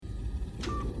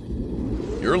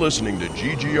You're listening to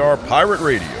GGR Pirate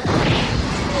Radio.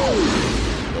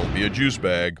 Don't be a juice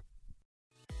bag.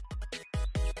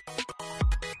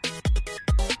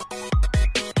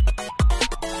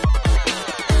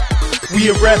 We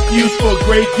a refuge for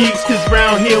great geeks, cause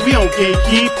round here we don't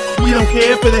gatekeep. We don't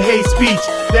care for the hate speech,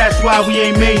 that's why we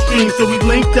ain't mainstream. So we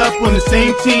linked up on the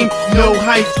same team, no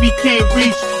heights we can't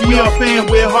reach. We are fan,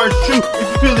 we're hearts true. If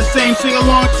you feel the same, sing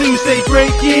along too. Say great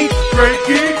geek,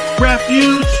 refuge,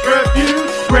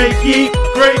 great geek,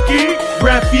 refuge.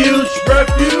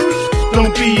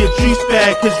 Don't be a juice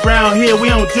bag, cause round here we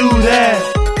don't do that.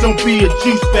 Don't be a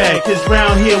juice bag, cause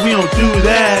round here we don't do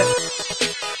that.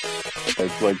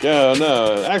 It's like,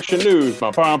 no, action news.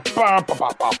 And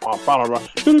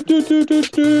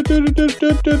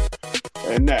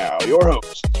now, your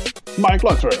host, Mike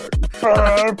Lunsford.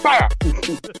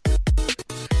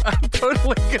 I'm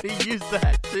totally going to use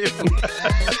that, too.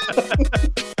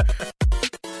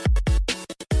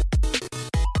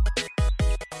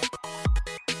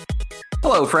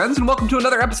 Hello, friends, and welcome to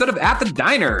another episode of At the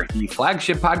Diner, the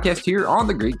flagship podcast here on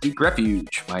the Great Geek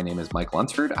Refuge. My name is Mike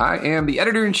Lunsford. I am the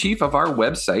editor-in-chief of our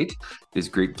website. It is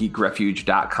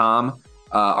greatgeekrefuge.com.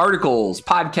 Articles,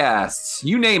 podcasts,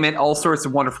 you name it, all sorts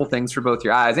of wonderful things for both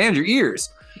your eyes and your ears.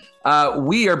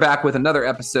 We are back with another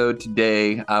episode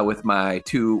today with my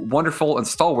two wonderful and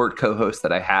stalwart co-hosts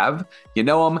that I have. You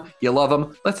know them, you love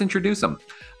them. Let's introduce them.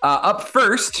 Up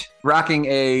first, rocking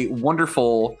a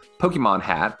wonderful Pokemon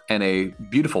hat and a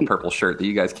beautiful purple shirt that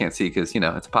you guys can't see because, you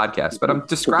know, it's a podcast, but I'm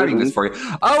describing this for you.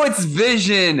 Oh, it's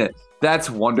Vision.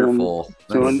 That's wonderful.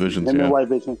 That's Vision, yeah. White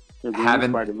Vision.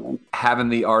 Having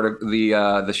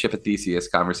the ship of Theseus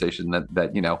conversation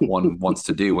that you know one wants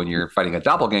to do when you're fighting a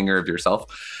doppelganger of yourself.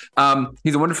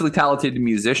 He's a wonderfully talented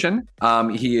musician.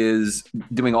 He is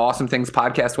doing awesome things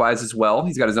podcast wise as well.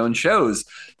 He's got his own shows.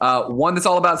 One that's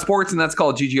all about sports, and that's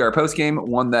called GGR Postgame.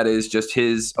 One that is just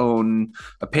his own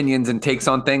opinions and takes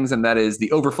on things, and that is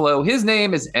The Overflow. His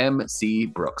name is MC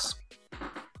Brooks.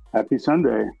 Happy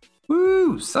Sunday.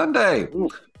 Woo, Sunday.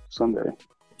 Ooh, Sunday.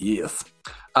 Yes.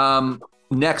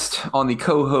 Next on the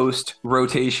co-host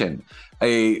rotation,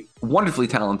 a wonderfully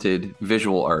talented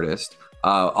visual artist,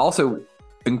 also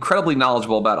incredibly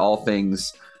knowledgeable about all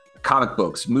things comic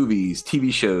books, movies,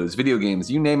 TV shows, video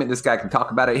games, you name it, this guy can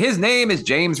talk about it. His name is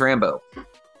James Rambo.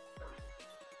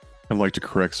 I'd like to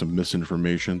correct some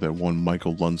misinformation that one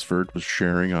Michael Lunsford was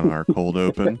sharing on our cold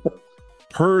open.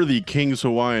 Per the King's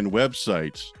Hawaiian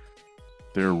website,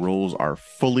 their rolls are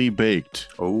fully baked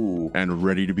and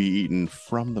ready to be eaten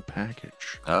from the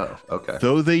package. Oh, okay.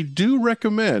 Though they do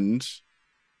recommend,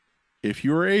 if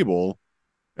you are able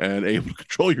to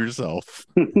control yourself,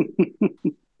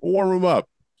 warm them up.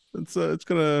 It's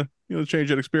gonna change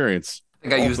that experience. I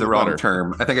think I used the wrong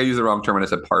term. I think I used the wrong term when I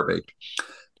said par baked.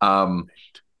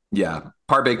 Yeah,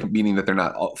 par baked meaning that they're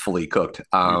not fully cooked.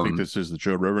 You think this is the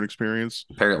Joe Rogan experience?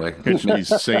 Apparently,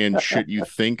 he's saying shit you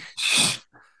think.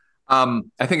 I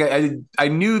think I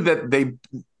knew that they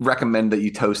recommend that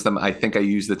you toast them. I think I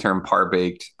used the term par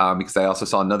baked because I also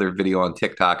saw another video on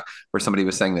TikTok where somebody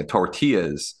was saying that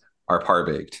tortillas are par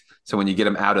baked. So when you get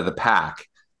them out of the pack,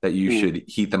 that you should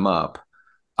heat them up.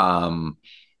 Because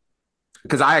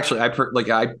I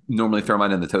normally throw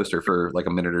mine in the toaster for like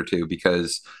a minute or two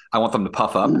because I want them to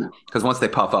puff up. Because once they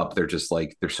puff up, they're just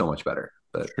like they're so much better.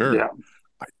 But sure, yeah,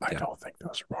 I don't think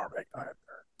those are par baked either.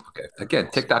 Okay. Again,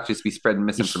 TikTok just be spreading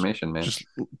misinformation, man.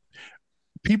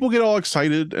 People get all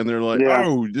excited and they're like,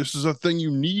 "Oh, this is a thing you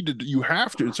need to do. You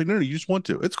have to." It's like, no, you just want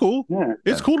to. It's cool. Yeah.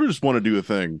 It's cool to just want to do a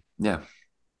thing. Yeah.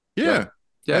 And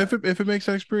if it makes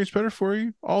that experience better for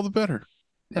you, all the better.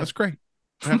 Yeah. That's great.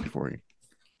 I'm happy for you.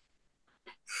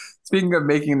 Speaking of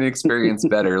making an experience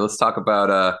better, let's talk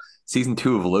about season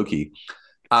 2 of Loki.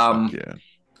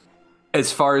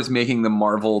 As far as making the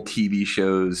Marvel TV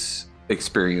shows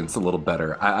experience a little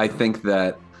better, I think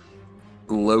that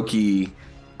Loki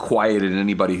quieted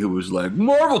anybody who was like,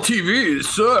 Marvel TV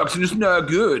sucks and it's not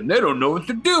good and they don't know what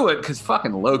they're doing, because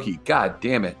fucking Loki, god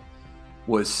damn it,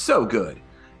 was so good.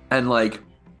 And like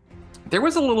there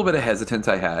was a little bit of hesitance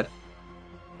I had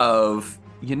of,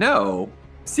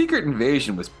 Secret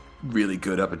Invasion was really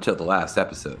good up until the last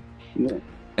episode,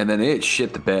 and then it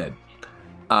shit the bed.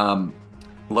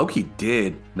 Loki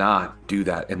did not do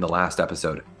that in the last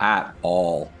episode at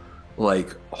all.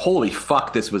 Like, holy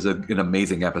fuck, this was an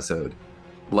amazing episode.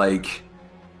 Like,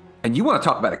 and you want to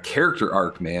talk about a character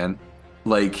arc, man.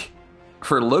 Like,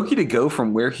 for Loki to go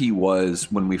from where he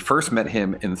was when we first met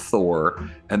him in Thor,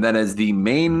 and then as the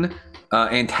main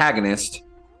antagonist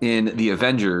in the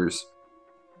Avengers,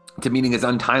 to meeting his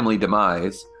untimely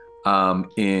demise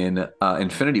in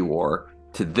Infinity War,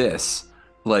 to this,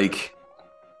 like,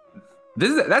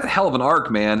 That's a hell of an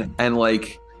arc, man. And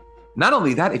like, not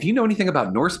only that, if you know anything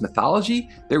about Norse mythology,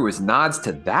 there was nods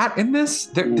to that in this.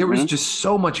 There was just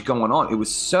so much going on. It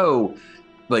was so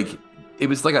like it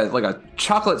was like a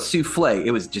chocolate souffle.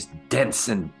 It was just dense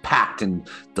and packed and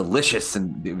delicious,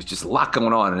 and it was just a lot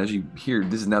going on. And as you hear,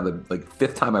 this is now the like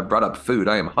 5th time I brought up food.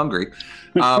 I am hungry.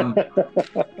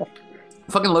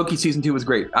 Fucking Loki season 2 was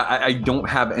great. I don't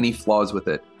have any flaws with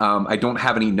it. I don't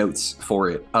have any notes for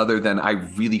it other than I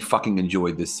really fucking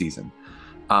enjoyed this season.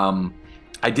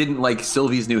 I didn't like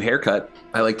Sylvie's new haircut.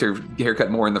 I liked her haircut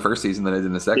more in the first season than I did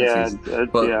in the second season.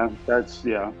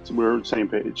 We're on the same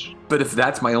page. But if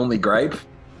that's my only gripe,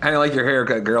 I didn't like your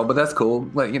haircut, girl, but that's cool.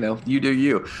 Like, you do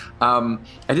you. I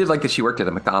did like that she worked at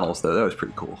a McDonald's, though. That was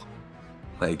pretty cool.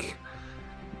 Like,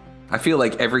 I feel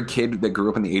like every kid that grew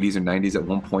up in the 80s or 90s at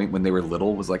one point when they were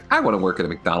little was like, I want to work at a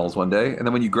McDonald's one day. And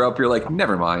then when you grow up, you're like,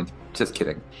 never mind. Just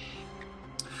kidding.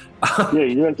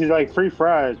 You're like free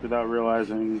fries without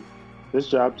realizing this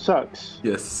job sucks.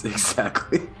 Yes,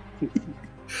 exactly.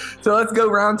 So let's go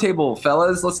round table,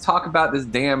 fellas. Let's talk about this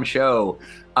damn show.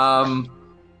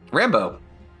 Rambo,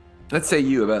 let's say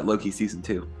you about Loki season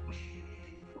 2.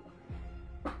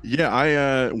 Yeah,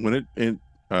 I when it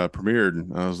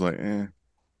premiered, I was like, man.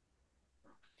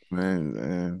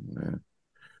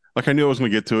 Like I knew I was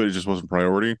going to get to it. It just wasn't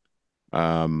priority.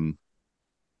 And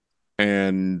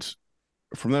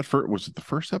from that first, was it the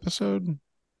first episode?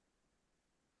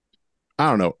 I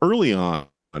don't know. Early on,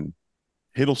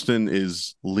 Hiddleston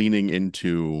is leaning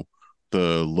into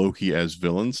the Loki as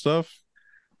villain stuff.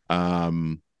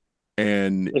 And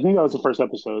I think that was the first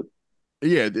episode.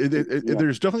 Yeah,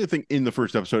 there's definitely a thing in the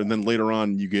first episode, and then later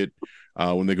on you get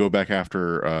when they go back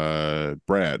after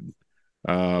Brad.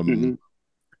 But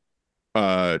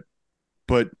I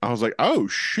was like, oh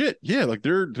shit, yeah, like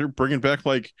they're bringing back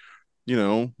like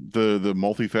the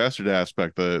multifaceted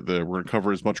aspect. The we're gonna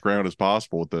cover as much ground as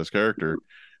possible with this character,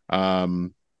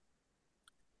 and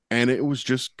it was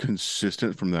just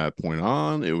consistent from that point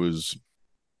on. It was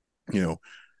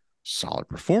solid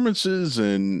performances,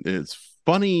 and it's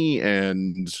funny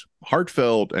and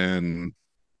heartfelt, and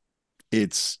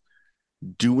it's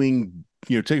doing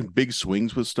taking big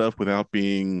swings with stuff without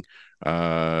being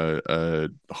hard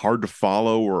to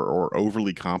follow or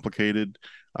overly complicated.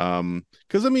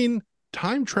 Because I mean,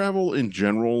 time travel in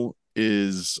general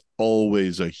is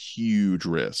always a huge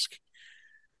risk,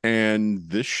 and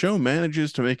this show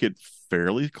manages to make it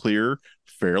fairly clear,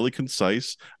 fairly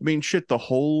concise. I mean, shit, the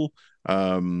whole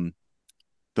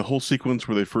sequence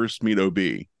where they first meet OB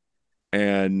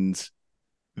and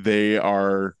they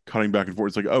are cutting back and forth.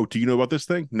 It's like, oh, do you know about this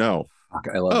thing? No. Fuck,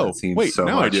 I love that scene so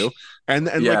now much. I do. And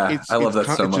yeah, like I love that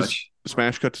so much.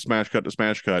 Smash cut to smash cut to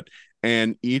smash cut,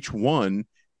 and each one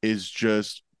is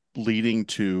just leading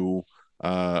to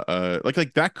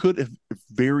like that could have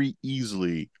very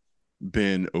easily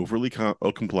been overly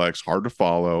complex, hard to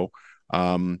follow.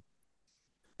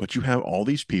 But you have all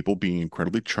these people being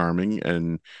incredibly charming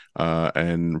and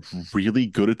really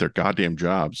good at their goddamn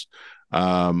jobs.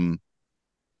 Yeah,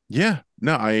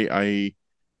 no, I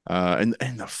and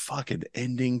the fucking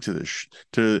ending to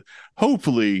to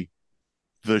hopefully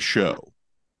the show,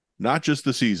 not just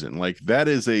the season. Like that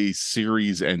is a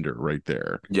series ender right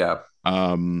there. Yeah.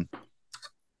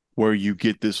 Where you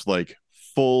get this like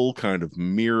full kind of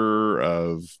mirror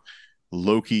of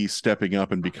Loki stepping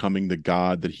up and becoming the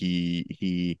god that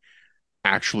he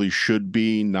actually should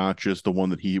be, not just the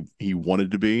one that he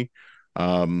wanted to be.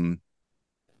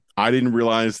 I didn't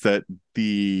realize that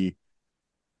the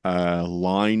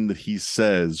line that he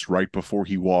says right before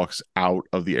he walks out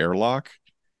of the airlock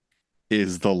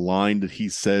is the line that he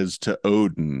says to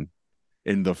Odin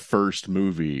in the first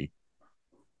movie.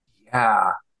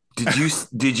 Yeah. Did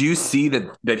you see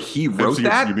that he wrote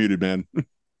that? You're muted, man.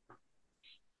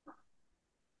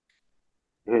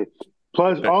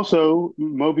 Plus, also,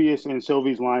 Mobius and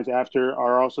Sylvie's lines after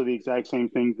are also the exact same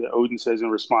things that Odin says in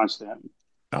response to him.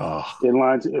 Oh, it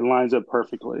lines up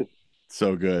perfectly.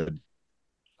 So good,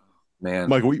 man.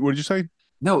 Mike, what did you say?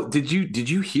 No, did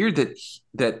you hear that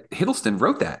Hiddleston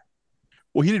wrote that?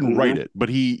 Well, he didn't write it, but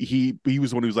he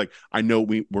was the one who was like, I know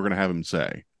we're gonna have him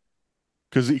say,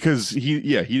 because he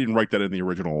didn't write that in the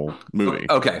original movie.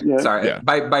 Okay, sorry. Yeah.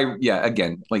 By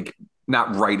again, like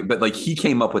not right, but like he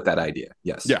came up with that idea.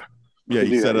 Yes. Yeah.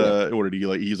 He said, what did he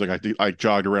like? He's like, I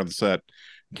jogged around the set,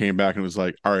 came back and was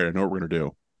like, all right, I know what we're gonna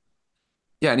do.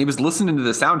 Yeah, and he was listening to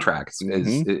the soundtrack.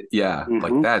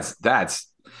 Like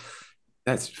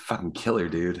that's fucking killer,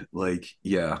 dude. Like,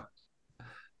 yeah.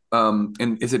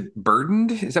 And is it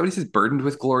burdened? Is that what he says? Burdened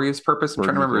with glorious purpose? I'm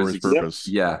trying to remember. Purpose.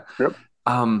 Yeah. Yep.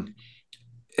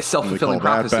 Self-fulfilling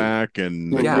prophecy. Back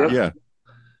and yeah.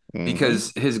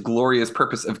 because his glorious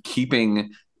purpose of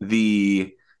keeping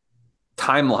the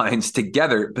timelines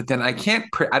together, but then I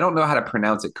don't know how to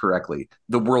pronounce it correctly.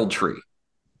 The world tree.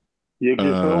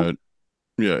 Yggdrasil?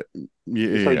 Yeah.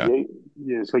 It's like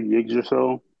it's like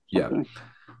Yggdrasil. Something.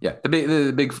 Yeah.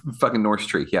 The big fucking Norse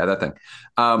tree. Yeah, that thing.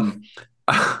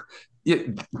 Yeah,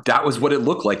 that was what it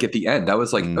looked like at the end. I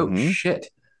was like, oh shit.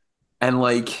 And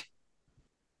like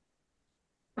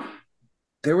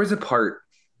there was a part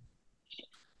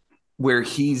where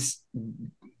he's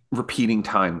repeating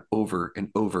time over and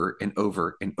over and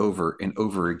over and over and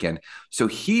over again. So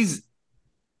he's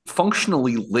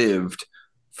functionally lived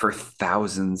for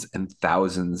thousands and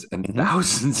thousands and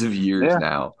thousands of years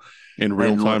now. In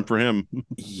real time for him.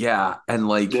 Yeah. And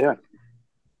like,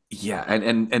 yeah.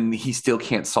 And he still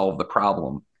can't solve the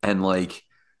problem. And like,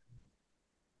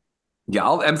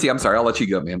 yeah, MC, I'm sorry. I'll let you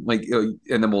go, man. Like,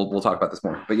 and then we'll talk about this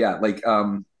more. But yeah, like,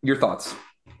 your thoughts.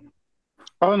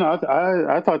 Oh no,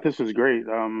 I thought this was great.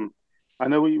 I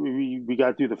know we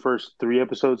got through the first 3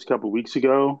 episodes a couple of weeks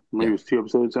ago. Maybe it was 2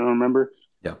 episodes. I don't remember.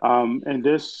 Yeah. And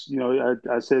this,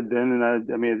 I said then,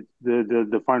 and I mean,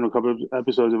 the final couple of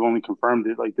episodes have only confirmed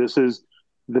it. Like, this is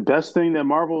the best thing that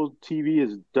Marvel TV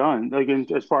has done. Like,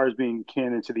 as far as being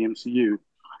canon to the MCU,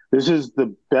 this is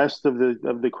the best of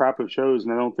the crop of shows.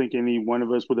 And I don't think any one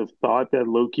of us would have thought that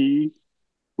Loki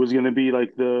was going to be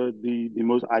like the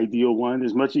most ideal one.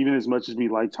 As much as we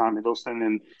like Tom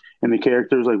Hiddleston and the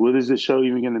characters, like, what is this show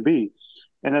even going to be?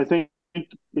 And I think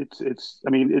it's. I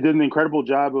mean, it did an incredible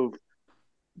job of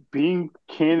being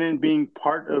canon, being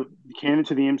part of canon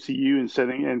to the MCU,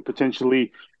 and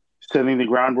potentially setting the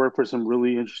groundwork for some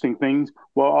really interesting things,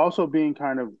 while also being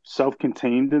kind of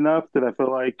self-contained enough that I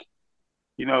feel like,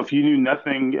 if you knew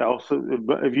nothing else,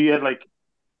 if you had like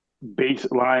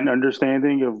baseline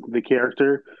understanding of the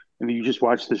character and you just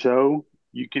watch the show,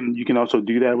 you can also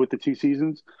do that with the 2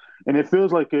 seasons. And it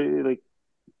feels like I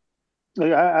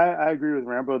agree with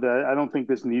Rambo that I don't think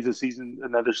this needs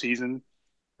another season.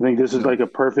 I think this is like a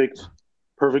perfect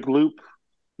loop.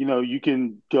 You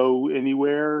can go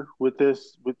anywhere with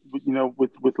this, with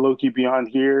Loki beyond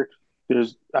here.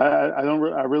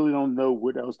 I really don't know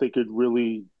what else they could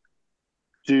really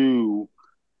do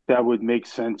that would make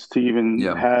sense to even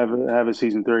have a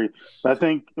season 3. But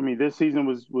I mean, this season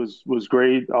was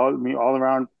great. All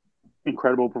around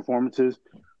incredible performances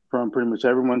from pretty much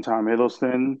everyone. Tom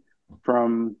Hiddleston,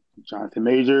 from Jonathan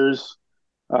Majors.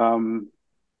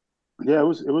 Yeah, it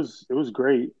was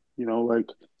great. Like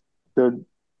the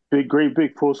great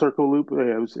big full circle loop.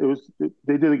 Yeah,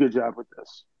 they did a good job with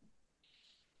this.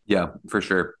 Yeah, for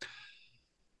sure.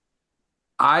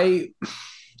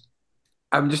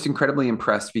 I'm just incredibly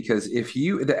impressed because if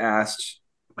you had asked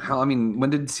when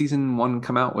did season 1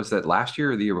 come out? Was that last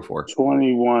year or the year before?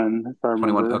 21, if I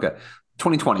remember. 21. Okay.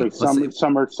 2020. Like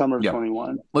summer of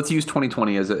 21. Let's use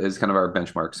 2020 as kind of our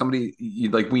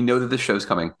benchmark. We know that this show's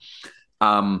coming.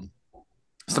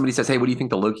 Somebody says, hey, what do you think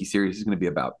the Loki series is going to be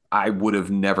about? I would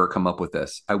have never come up with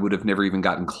this. I would have never even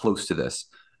gotten close to this.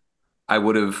 I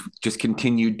would have just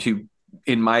continued to,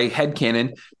 in my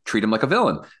headcanon, treat him like a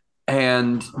villain.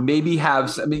 And maybe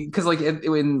because like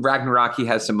in Ragnarok, he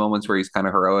has some moments where he's kind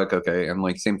of heroic. Okay. And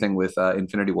like same thing with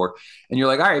Infinity War. And you're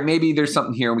like, all right, maybe there's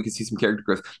something here and we can see some character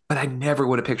growth. But I never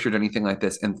would have pictured anything like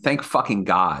this. And thank fucking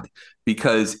God,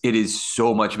 because it is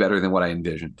so much better than what I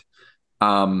envisioned.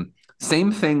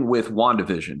 Same thing with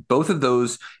WandaVision. Both of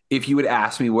those, if you would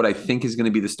ask me what I think is going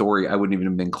to be the story, I wouldn't even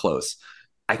have been close.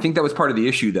 I think that was part of the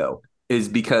issue, though, is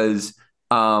because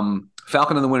Falcon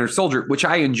and the Winter Soldier, which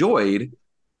I enjoyed,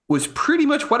 was pretty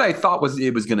much what I thought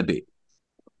it was going to be.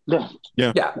 Yeah.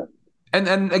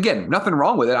 And again, nothing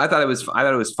wrong with it. I thought it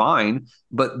was fine,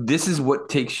 but this is what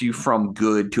takes you from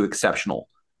good to exceptional.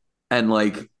 And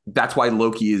like, that's why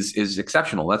Loki is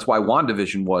exceptional. That's why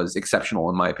WandaVision was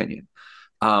exceptional, in my opinion.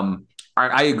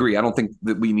 I agree. I don't think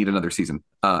that we need another season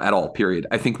at all, period.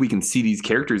 I think we can see these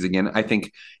characters again. I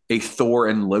think a Thor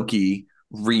and Loki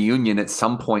reunion at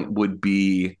some point would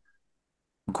be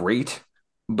great,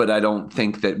 but I don't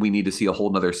think that we need to see a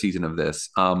whole nother season of this.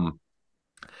 I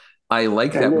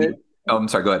like that. I'm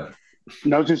sorry, go ahead.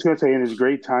 No, I was just going to say, and it's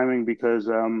great timing because,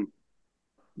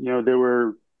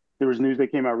 there was news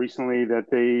that came out recently that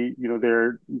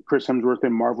Chris Hemsworth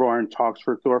and Marvel are in talks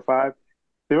for Thor 5.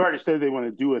 They've already said they want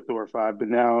to do a Thor 5, but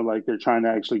now like they're trying to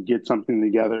actually get something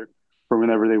together for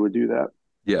whenever they would do that.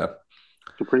 Yeah.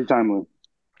 So pretty timely.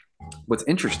 What's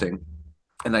interesting,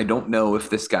 and I don't know if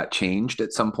this got changed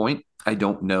at some point. I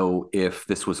don't know if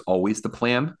this was always the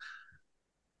plan,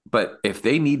 but if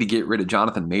they need to get rid of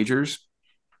Jonathan Majors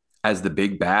as the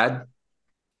big bad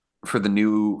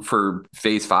for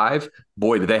phase 5,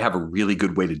 boy, do they have a really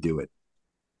good way to do it.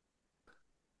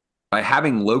 by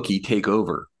having Loki take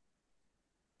over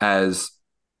as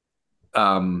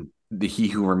the He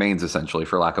Who Remains, essentially,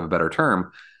 for lack of a better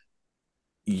term,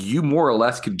 you more or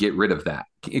less could get rid of that.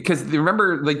 Because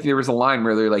remember, like, there was a line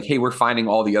where they're like, hey, we're finding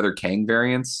all the other Kang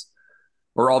variants,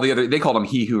 or all the other, they called them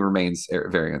He Who Remains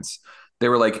variants. They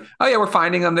were like, oh yeah, we're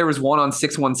finding them. There was one on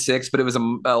 616, but it was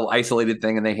a isolated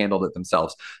thing and they handled it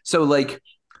themselves. So like,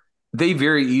 they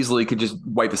very easily could just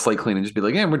wipe the slate clean and just be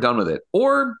like, yeah, we're done with it.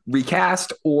 Or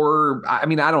recast, or I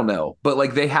mean, I don't know. But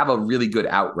like, they have a really good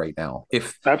out right now.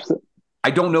 If Absolutely. I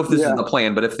don't know if this is the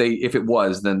plan, but if it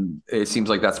was, then it seems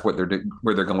like that's what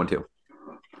where they're going to.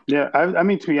 Yeah, I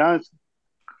mean, to be honest,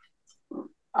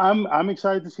 I'm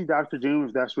excited to see Doctor Doom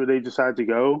if that's where they decide to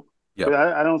go. Yeah. But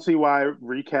I don't see why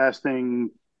recasting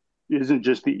isn't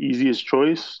just the easiest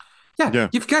choice. Yeah.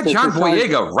 You've got John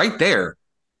Boyega right there.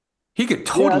 He could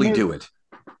totally do it.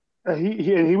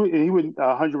 He would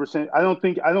 100%. I don't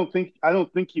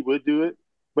think he would do it,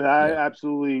 but I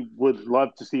absolutely would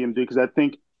love to see him do it because I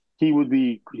think he would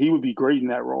be great in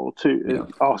that role too. Yeah.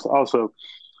 Also,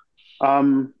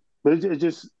 but it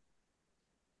just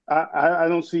I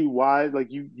don't see why. Like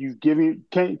you've given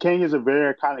Kang is a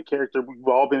very iconic character. We've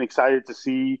all been excited to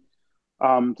see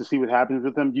what happens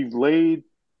with him. You've laid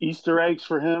Easter eggs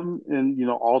for him, and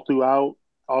all throughout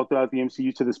the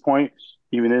MCU to this point.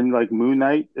 Even in like Moon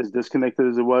Knight, as disconnected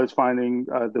as it was, finding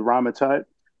the Ramatut,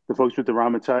 the folks with the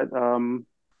Ramatut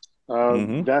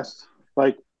vest.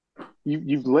 Like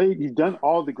you've done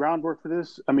all the groundwork for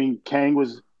this. I mean, Kang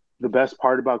was the best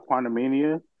part about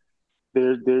Quantumania.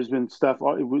 There's been stuff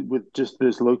with just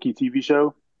this Loki TV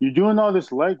show. You're doing all this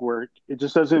legwork. It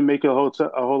just doesn't make a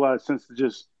whole lot of sense to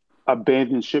just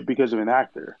abandon ship because of an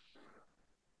actor.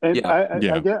 And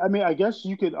I guess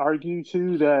you could argue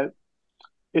too that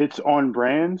it's on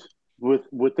brand with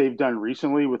what they've done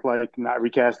recently with like not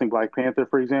recasting Black Panther,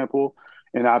 for example,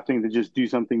 and opting to just do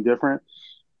something different.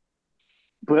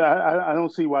 But I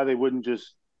don't see why they wouldn't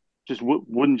just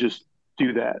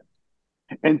do that.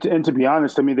 And to be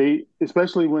honest, I mean they,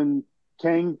 especially when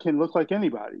Kang can look like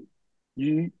anybody.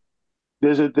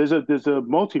 There's a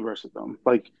multiverse of them.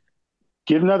 Like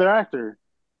get another actor.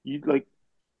 You like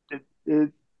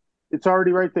it's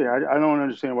already right there. I don't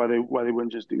understand why they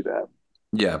wouldn't just do that.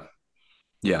 Yeah.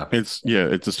 It's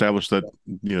established that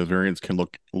variants can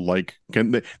look like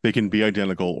they can be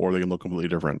identical or they can look completely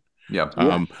different.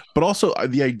 Yeah. But also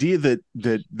the idea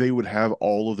that they would have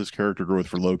all of this character growth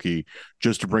for Loki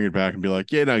just to bring it back and be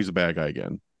like, yeah, now he's a bad guy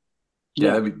again.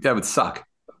 Yeah, that would suck.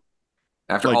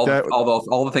 After like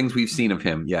all the things we've seen of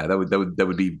him, yeah, that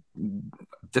would be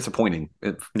disappointing.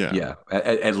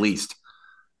 At least.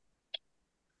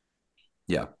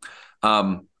 Yeah.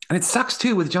 And it sucks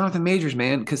too with Jonathan Majors,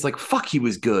 man, because like fuck, he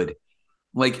was good.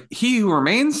 Like He Who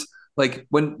Remains, like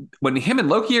when him and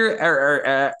Loki are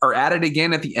at it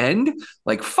again at the end,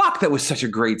 like fuck, that was such a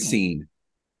great scene.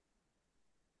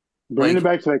 Bringing it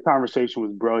back to that conversation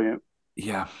was brilliant.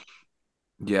 Yeah.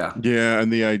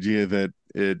 And the idea that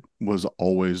it was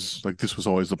always like this was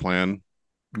always the plan.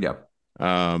 Yeah.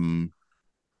 And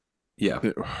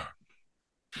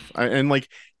like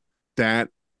that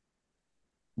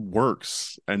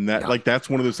works, and that like that's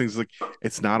one of those things, like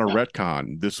it's not a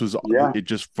retcon. This was it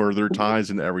just further ties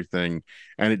into everything,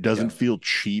 and it doesn't feel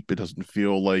cheap. It doesn't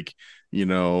feel like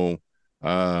it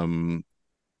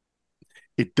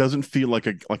doesn't feel like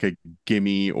a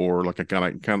gimme or like a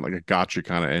kind of like a gotcha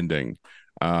kind of ending.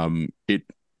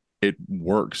 It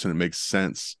works and it makes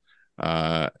sense,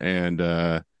 and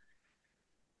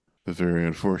the very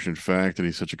unfortunate fact that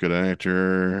he's such a good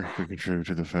actor could contribute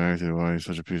to the fact that why he's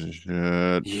such a piece of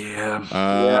shit.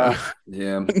 Yeah.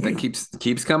 That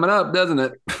keeps coming up, doesn't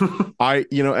it? I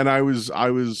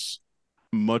was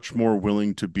much more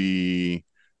willing to be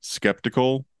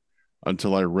skeptical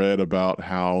until I read about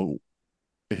how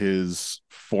his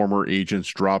former agents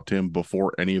dropped him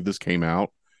before any of this came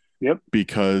out. Yep.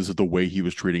 Because of the way he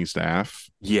was treating staff.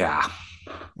 Yeah.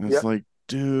 It's like,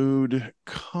 dude,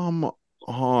 come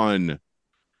on.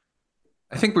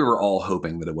 I think we were all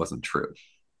hoping that it wasn't true.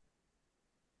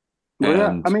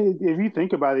 Well, I mean, if you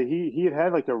think about it, he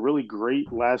had like a really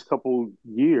great last couple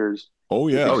years. Oh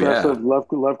yeah, of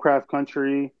Lovecraft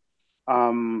Country.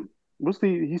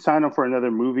 He signed up for another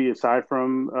movie aside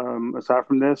from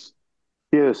this.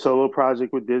 He had a solo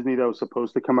project with Disney that was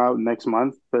supposed to come out next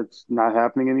month. That's not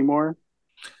happening anymore.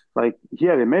 Like he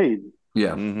had it made.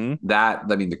 Yeah, that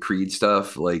I mean the Creed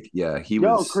stuff. Like, he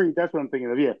was. Creed. That's what I'm thinking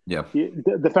of. Yeah.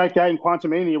 The fact that in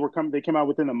Quantumania they came out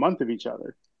within a month of each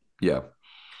other. Yeah.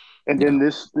 And then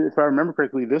this, if I remember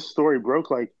correctly, this story broke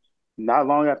like not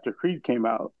long after Creed came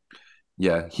out.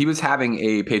 Yeah, he was having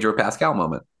a Pedro Pascal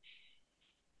moment.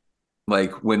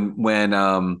 Like when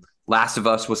Last of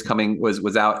Us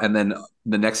was out, and then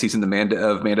the next season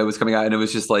of Mando was coming out, and it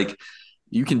was just like,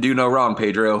 you can do no wrong,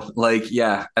 Pedro. Like,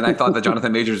 yeah. And I thought that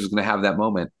Jonathan Majors was going to have that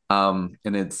moment. And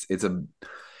it's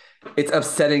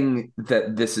upsetting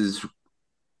that this is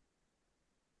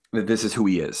who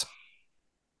he is.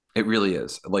 It really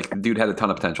is. Like, the dude had a ton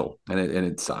of potential, and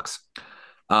it sucks.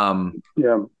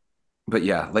 Yeah. But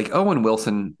yeah, like Owen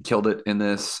Wilson killed it in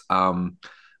this. I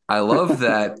love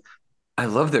that. I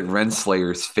love that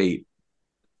Renslayer's fate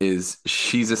is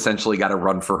she's essentially got to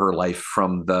run for her life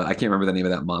from I can't remember the name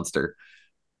of that monster.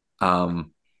 Oh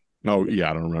yeah,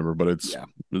 I don't remember, but it's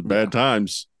bad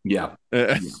times. Yeah.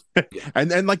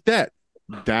 and like that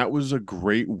was a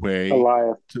great way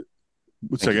Eliath.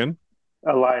 What's again?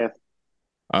 Eliath.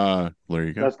 There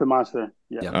you go. That's the monster.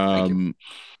 Yeah.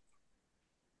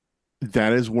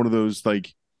 That is one of those,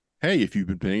 like, hey, if you've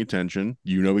been paying attention,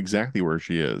 you know exactly where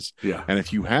she is. Yeah. And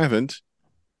if you haven't,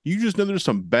 you just know there's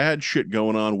some bad shit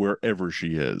going on wherever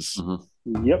she is.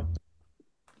 Mm-hmm. Yep.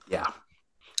 Yeah.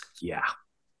 Yeah.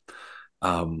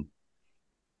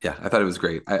 Yeah, I thought it was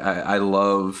great. I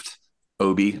loved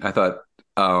Obi. I thought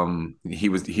he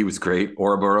was great.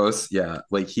 Ouroboros, yeah,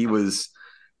 like he was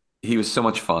so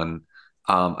much fun.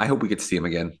 I hope we get to see him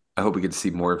again. I hope we get to see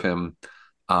more of him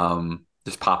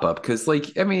just pop up, because,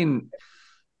 like, I mean,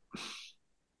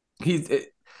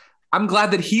 I'm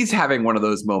glad that he's having one of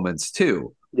those moments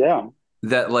too. Yeah.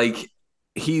 That, like,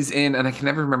 he's in, and I can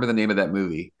never remember the name of that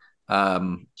movie.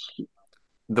 The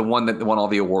one that won all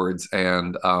the awards,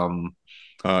 and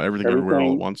Everything Everywhere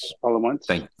All at Once. All at Once.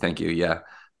 Thank you. Yeah.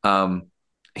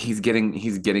 He's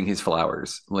getting his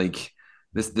flowers. Like,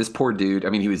 this poor dude. I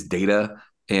mean, he was Data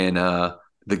in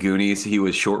The Goonies. He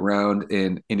was Short Round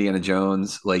in Indiana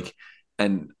Jones. Like,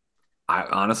 and I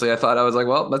thought, I was like,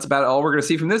 well, that's about all we're gonna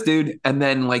see from this dude. And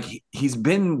then, like, he's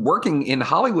been working in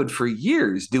Hollywood for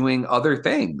years doing other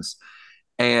things,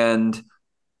 and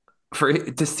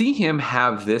to see him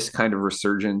have this kind of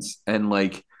resurgence, and,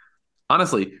 like,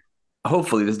 honestly,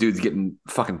 hopefully this dude's getting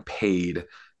fucking paid,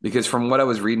 because from what I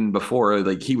was reading before,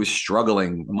 like, he was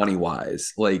struggling money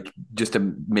wise, like, just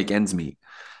to make ends meet.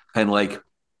 And, like,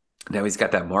 now he's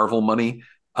got that Marvel money.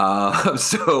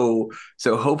 So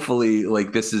hopefully,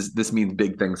 like, this means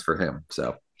big things for him.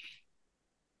 So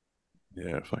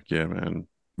yeah, fuck yeah, man.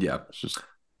 Yeah.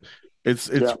 It's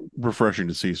refreshing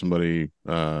to see somebody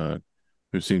who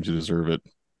seems to deserve it.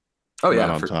 Oh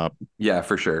yeah, on top. Yeah,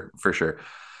 for sure.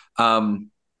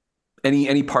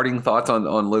 Any parting thoughts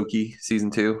on Loki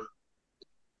season 2?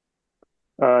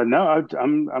 No,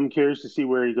 I'm curious to see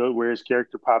where his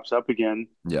character pops up again.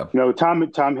 Yeah. You know, Tom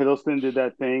Hiddleston did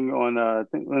that thing on I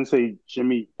think, let's say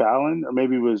Jimmy Fallon, or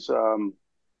maybe it was the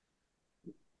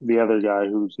other guy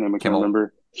whose name I can't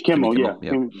remember. Kimmel, yeah,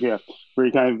 where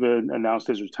he kind of announced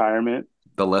his retirement.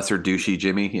 The lesser douchey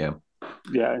Jimmy, yeah.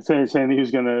 Yeah, saying that he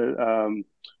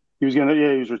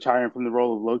was retiring from the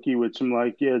role of Loki, which I'm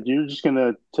like, yeah, you're just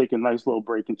gonna take a nice little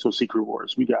break until Secret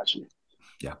Wars. We got you.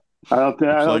 Yeah. I don't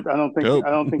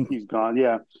think he's gone.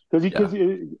 Yeah, because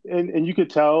and you could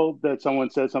tell that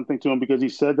someone said something to him, because he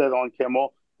said that on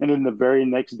Kimmel, and then the very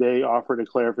next day offered a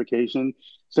clarification,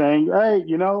 saying, "Hey,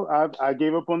 you know, I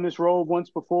gave up on this role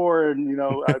once before, and you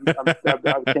know, I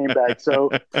came back. So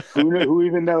who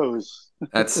even knows?"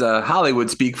 That's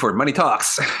Hollywood speak for money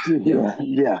talks.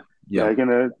 Yeah.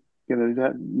 Gonna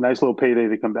that nice little payday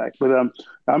to come back. But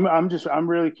I'm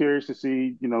really curious to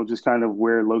see, you know, just kind of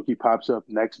where Loki pops up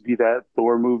next. Be that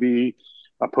Thor movie,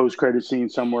 a post credit scene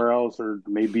somewhere else, or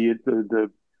maybe the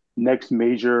next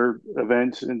major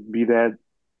event, and be that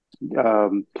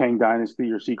Kang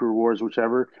Dynasty or Secret Wars,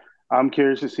 whichever. I'm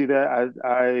curious to see that.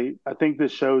 I think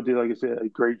this show did, like I said, a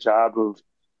great job of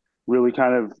really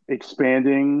kind of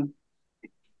expanding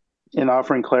and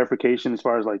offering clarification as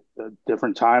far as, like, the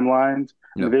different timelines.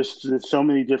 Yep. I mean, there's so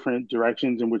many different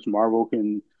directions in which Marvel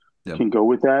can go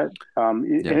with that,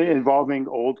 involving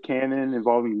old canon,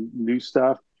 involving new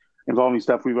stuff, involving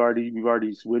stuff we've already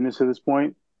witnessed to this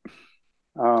point.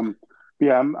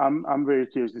 Yeah, I'm very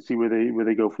curious to see where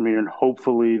they go from here, and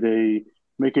hopefully they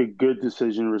make a good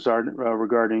decision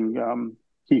regarding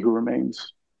He Who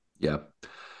Remains. Yeah.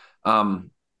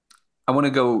 I want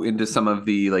to go into some of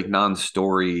the, like,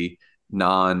 non-story,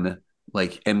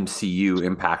 like, MCU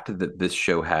impact that this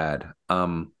show had.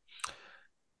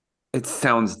 It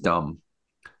sounds dumb,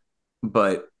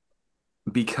 but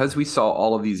because we saw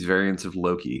all of these variants of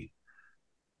Loki,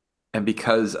 and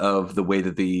because of the way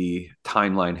that the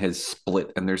timeline has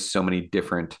split, and there's so many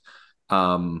different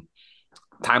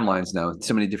timelines now,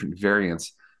 so many different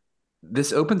variants,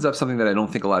 this opens up something that I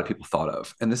don't think a lot of people thought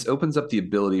of. And this opens up the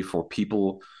ability for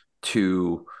people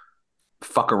to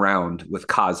fuck around with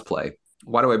cosplay.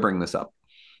 Why do I bring this up?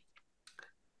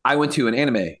 I went to an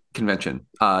anime convention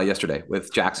yesterday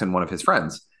with Jackson, one of his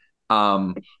friends.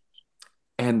 Um,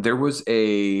 and there was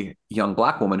a young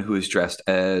black woman who was dressed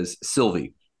as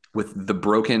Sylvie with the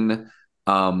broken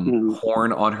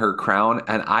horn on her crown.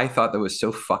 And I thought that was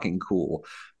so fucking cool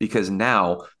because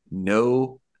now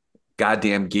no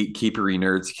goddamn gatekeepery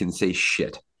nerds can say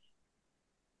shit.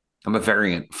 I'm a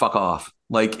variant. Fuck off.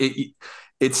 Like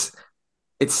it's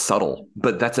subtle,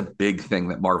 but that's a big thing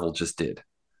that Marvel just did.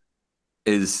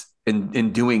 Is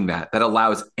in doing that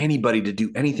allows anybody to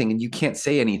do anything, and you can't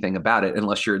say anything about it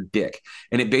unless you're a dick,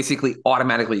 and it basically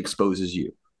automatically exposes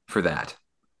you for that.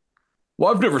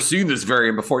 Well, I've never seen this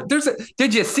variant before.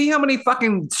 Did you see how many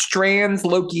fucking strands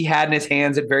Loki had in his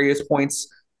hands at various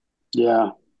points?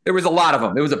 Yeah, there was a lot of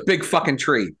them. It was a big fucking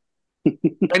tree.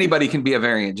 Anybody can be a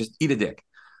variant. Just eat a dick.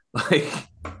 Like,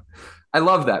 I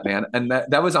love that, man. And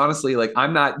that was honestly like,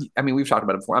 we've talked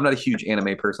about it before. I'm not a huge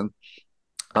anime person.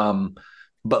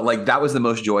 But like that was the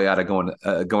most joy out of going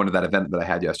to that event that I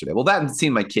had yesterday. Well, that and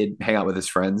seeing my kid hang out with his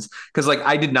friends, because like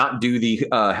I did not do the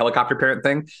helicopter parent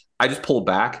thing. I just pulled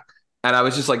back and I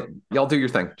was just like, y'all do your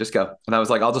thing, just go. And I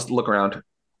was like, I'll just look around,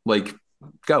 like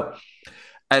go.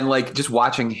 And like just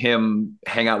watching him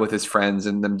hang out with his friends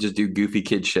and them just do goofy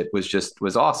kid shit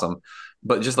was awesome.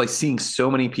 But just like seeing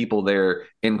so many people there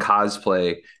in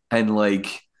cosplay and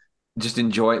like just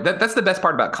enjoy that's the best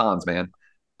part about cons, man.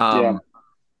 Yeah.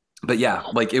 But yeah,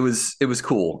 like it was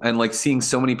cool. And like seeing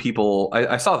so many people,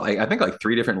 I saw like, I think like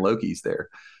 3 different Lokis there.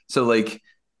 So like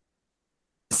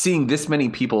seeing this many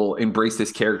people embrace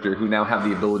this character who now have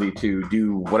the ability to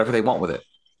do whatever they want with it.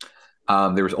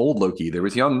 There was old Loki, there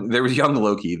was young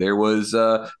Loki, there was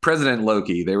President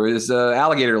Loki, there was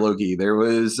alligator Loki, there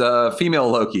was female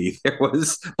Loki, there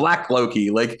was black Loki.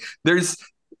 Like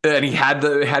and he had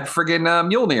friggin'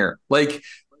 Mjolnir. Like,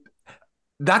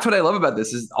 that's what I love about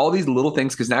this is all these little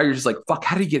things, because now you're just like, fuck,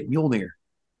 how did he get Mjolnir?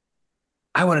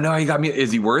 I want to know how he got me.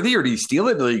 Is he worthy, or did he steal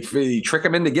it? Did he trick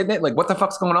him into getting it? Like, what the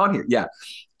fuck's going on here? Yeah,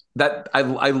 that I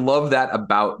love that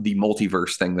about the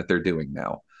multiverse thing that they're doing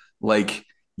now. Like,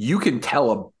 you can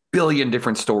tell a billion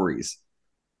different stories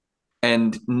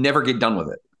and never get done with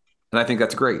it, and I think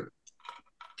that's great.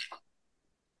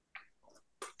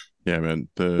 Yeah, man.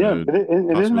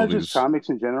 And isn't that just comics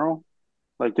in general?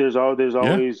 Like there's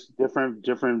always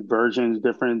different versions,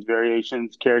 different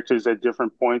variations, characters at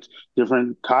different points,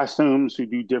 different costumes who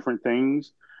do different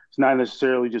things. It's not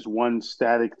necessarily just one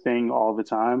static thing all the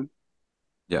time.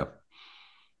 Yeah,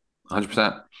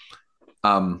 100%.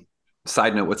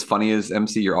 Side note: what's funny is,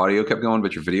 MC, your audio kept going,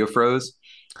 but your video froze.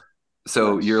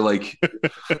 So nice. You're like,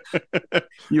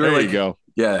 there you go.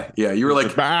 Yeah. You were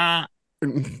like, bah!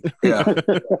 Yeah.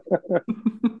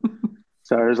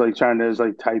 So I was like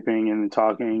typing and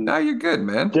talking. No, you're good,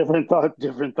 man. Different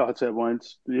thoughts at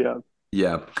once. Yeah.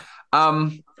 Yeah.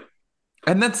 And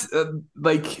that's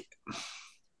like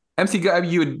MC.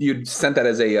 You'd sent that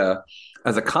as a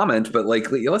comment, but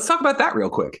like let's talk about that real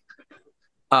quick.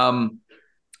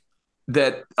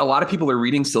 That a lot of people are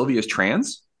reading Sylvie as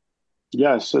trans.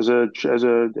 Yes, as a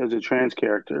trans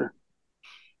character.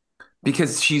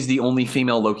 Because she's the only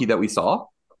female Loki that we saw.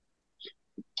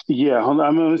 Yeah, I'm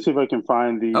going to see if I can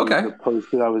find the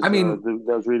post that I was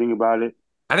reading about it.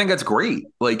 I think that's great.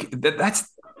 Like that's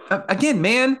again,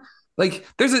 man. Like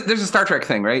there's a Star Trek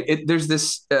thing, right? There's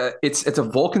this. It's a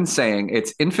Vulcan saying.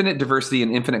 It's infinite diversity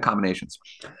and infinite combinations.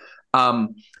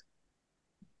 And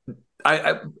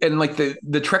like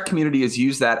the Trek community has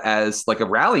used that as like a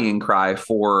rallying cry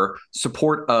for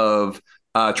support of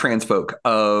trans folk,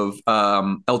 of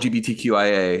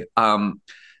LGBTQIA,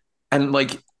 and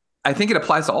like. I think it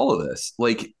applies to all of this.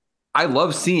 Like, I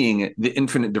love seeing the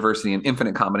infinite diversity and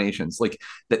infinite combinations, like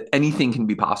that anything can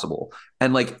be possible.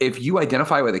 And like, if you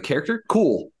identify with a character,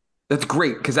 cool. That's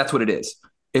great, because that's what it is.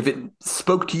 If it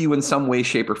spoke to you in some way,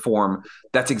 shape, or form,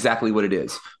 that's exactly what it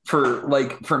is.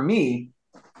 For me,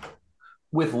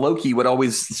 with Loki, what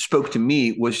always spoke to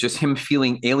me was just him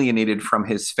feeling alienated from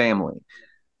his family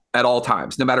at all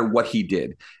times, no matter what he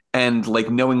did. And like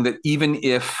knowing that even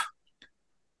if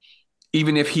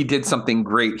he did something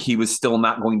great, he was still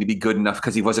not going to be good enough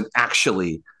because he wasn't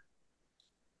actually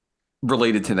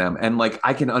related to them. And like,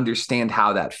 I can understand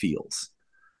how that feels.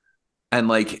 And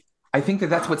like, I think that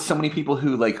that's what so many people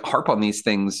who like harp on these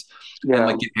things and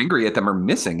like get angry at them are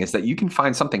missing, is that you can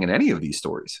find something in any of these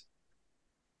stories.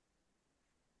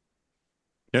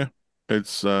 Yeah.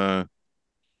 It's art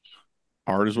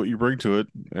is what you bring to it.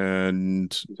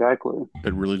 And exactly,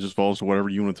 it really just falls to whatever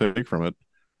you want to take from it.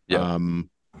 Yeah.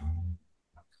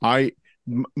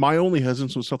 My only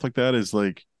hesitance with stuff like that is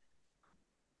like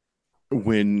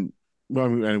when well, I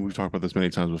mean, and we've talked about this many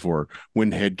times before.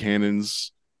 When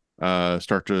headcanons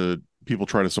start to people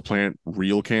try to supplant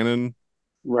real canon,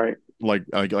 Right. like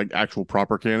actual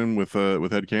proper canon with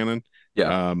headcanon.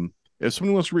 Yeah. If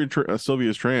somebody wants to read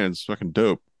Sylvia's trans, fucking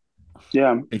dope.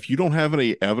 Yeah. If you don't have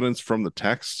any evidence from the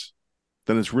text,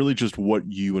 then it's really just what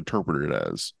you interpret it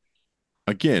as.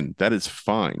 Again, that is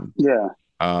fine. Yeah.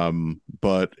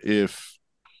 But if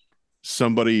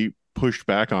somebody pushed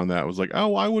back on that, was like,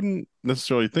 oh, I wouldn't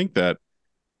necessarily think that,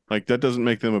 like, that doesn't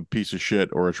make them a piece of shit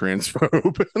or a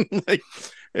transphobe. Like,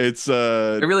 it's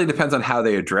It really depends on how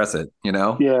they address it, you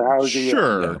know? Yeah. How is it?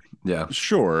 sure, Yeah.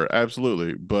 sure,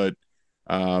 absolutely. But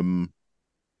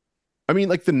I mean,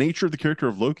 like, the nature of the character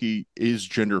of Loki is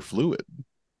gender fluid.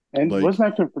 And Like,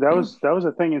 wasn't that was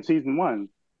a thing in season one?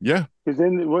 yeah, Because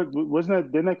then what wasn't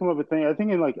that? Didn't that come up a thing? I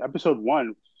think in like episode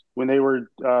one when they were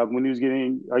when he was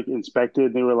getting like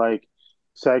inspected, they were like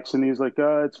sex, and he was like,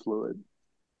 it's fluid.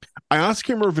 I honestly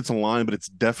can't remember if it's a line, but it's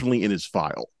definitely in his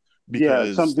file Yeah,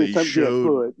 because they yeah, showed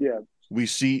fluid. Yeah. we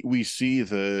see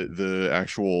the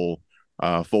actual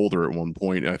folder at one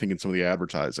point. I think in some of the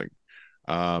advertising.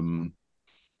 Um,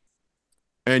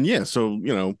 and yeah, so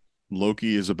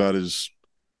Loki is about as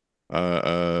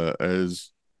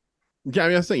yeah. I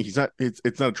mean, I think he's not.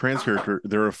 It's not a trans character.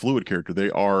 They're a fluid character. They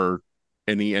are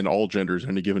any and all genders at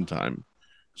any given time.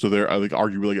 So they're like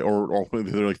arguably, or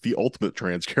they're like the ultimate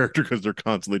trans character because they're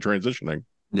constantly transitioning.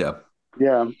 Yeah.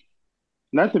 Yeah.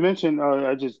 Not to mention,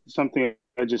 I just something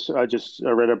I just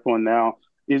read up on now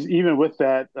is even with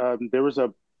that, there was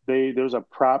a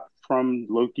prop from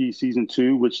Loki season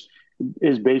two, which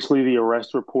is basically the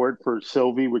arrest report for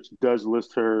Sylvie, which does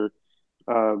list her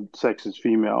sex as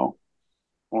female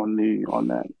on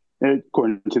that,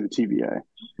 according to the TVA.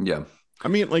 Yeah. I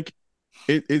mean, like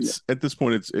Yeah. it's at this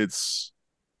point, it's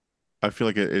I feel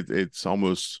like it's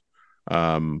almost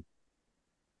I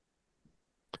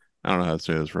don't know how to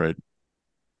say this right.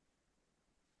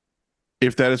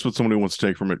 If that is what somebody wants to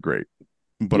take from it, great.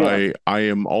 But Yeah. I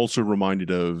am also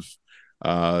reminded of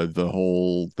the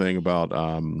whole thing about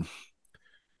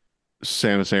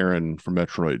Samus Aran from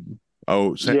Metroid. Yeah.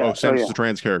 Oh Samus is yeah. a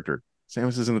trans character.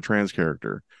 Samus isn't a trans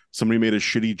character. Somebody made a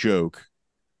shitty joke,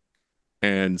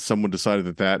 and someone decided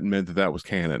that that meant that that was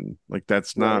canon. Like,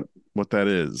 that's not Right. what that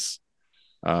is.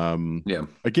 Yeah.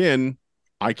 Again,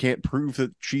 I can't prove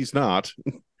that she's not.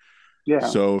 Yeah.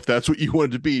 So if that's what you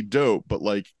wanted to be, dope. But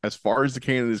like, as far as the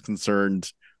canon is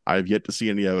concerned, I've yet to see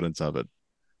any evidence of it.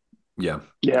 Yeah.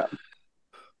 Yeah.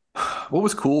 What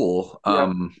was cool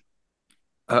Yeah.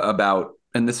 about,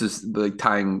 and this is like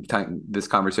tying this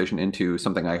conversation into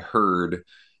something I heard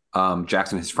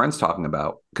Jackson and his friends talking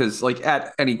about, because like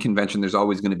at any convention there's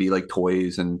always going to be like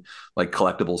toys and like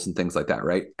collectibles and things like that,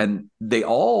 right? And they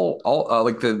all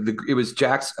like the it was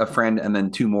Jack's a friend and then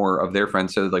two more of their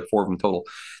friends, so like four of them total.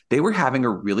 They were having a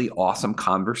really awesome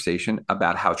conversation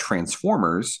about how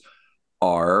Transformers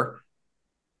are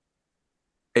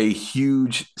a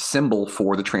huge symbol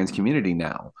for the trans community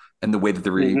now, and the way that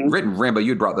they're Hmm. written. Rambo,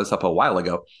 you had brought this up a while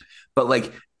ago, but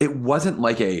like it wasn't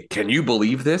like a can you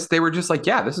believe this? They were just like,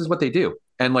 yeah, this is what they do.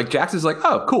 And like Jackson's like,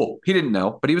 oh, cool. He didn't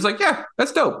know, but he was like, yeah,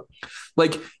 that's dope.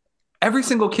 Like every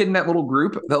single kid in that little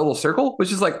group, that little circle, was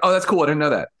just like, oh, that's cool. I didn't know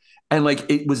that. And like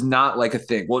it was not like a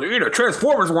thing. Well,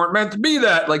 Transformers weren't meant to be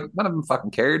that. Like none of them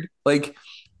fucking cared. Like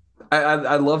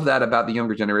I love that about the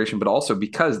younger generation, but also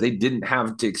because they didn't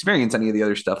have to experience any of the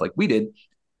other stuff like we did.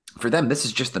 For them, this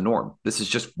is just the norm. This is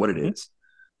just what it is,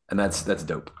 and that's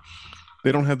dope.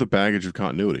 They don't have the baggage of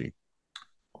continuity.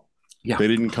 Yeah, They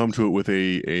didn't come to it with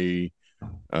a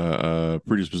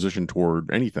predisposition toward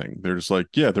anything. They're just like,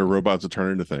 yeah, they're robots that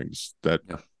turn into things. That,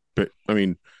 yeah, but I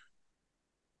mean,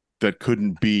 that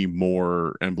couldn't be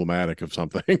more emblematic of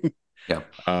something. yeah,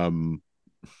 um,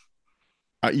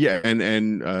 yeah,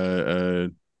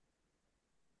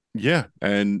 yeah,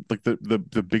 and like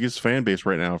the biggest fan base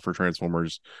right now for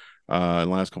Transformers, in the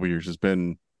last couple of years has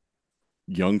been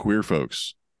young queer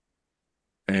folks,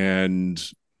 and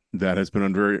that has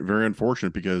been very very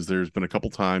unfortunate because there's been a couple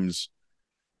times.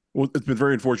 Well, it's been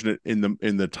very unfortunate in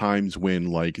the times when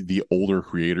like the older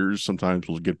creators sometimes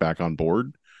will get back on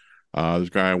board. This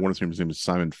guy, I want to say his name is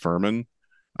Simon Furman,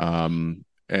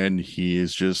 and he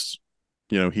is just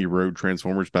he wrote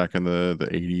Transformers back in the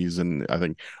 80s and I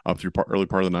think up through early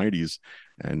part of the 90s,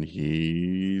 and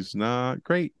he's not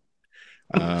great.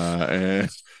 And,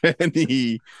 and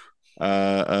he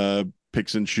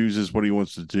picks and chooses what he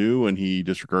wants to do, and he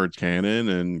disregards canon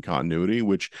and continuity,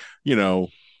 which you know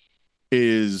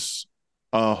is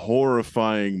a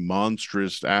horrifying,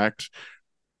 monstrous act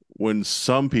when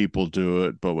some people do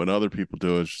it, but when other people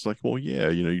do it, it's just like, well, yeah,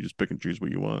 you just pick and choose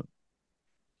what you want.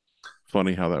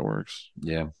 Funny how that works.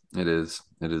 Yeah, it is.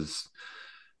 It is.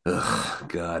 Ugh,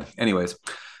 God. Anyways,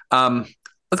 let's go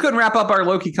ahead and wrap up our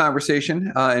Loki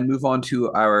conversation and move on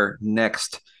to our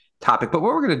next topic. But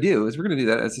what we're going to do is we're going to do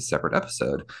that as a separate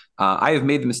episode. I have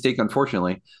made the mistake,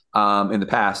 unfortunately, in the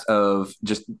past of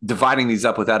just dividing these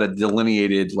up without a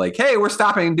delineated, like, hey, we're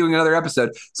stopping and doing another episode.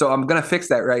 So I'm going to fix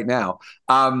that right now.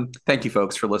 Thank you,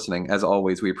 folks, for listening. As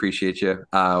always, we appreciate you.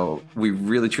 We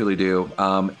really, truly do.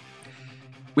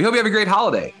 We hope you have a great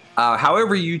holiday.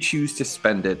 However you choose to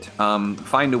spend it,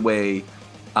 find a way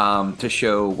to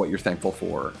show what you're thankful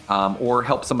for, or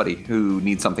help somebody who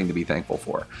needs something to be thankful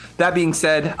for. That being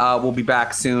said, we'll be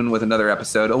back soon with another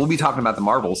episode. We'll be talking about the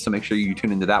Marvels, so make sure you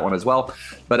tune into that one as well.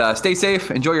 But stay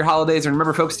safe, enjoy your holidays, and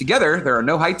remember, folks, together, there are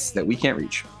no heights that we can't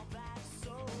reach.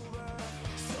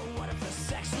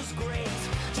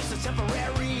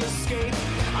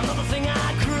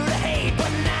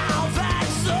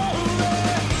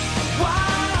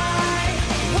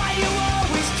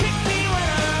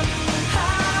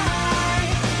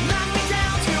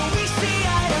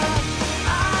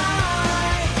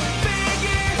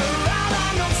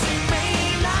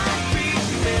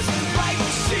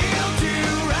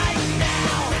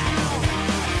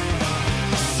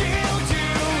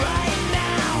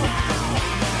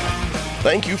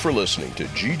 Thank you for listening to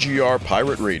GGR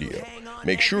Pirate Radio.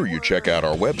 Make sure you check out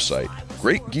our website,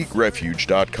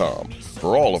 greatgeekrefuge.com,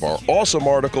 for all of our awesome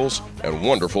articles and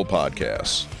wonderful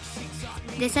podcasts.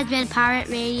 This has been Pirate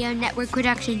Radio Network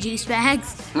Production, Juice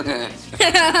Bags.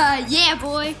 Yeah,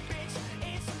 boy.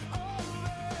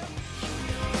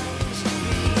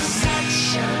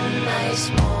 Such a nice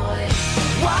morning.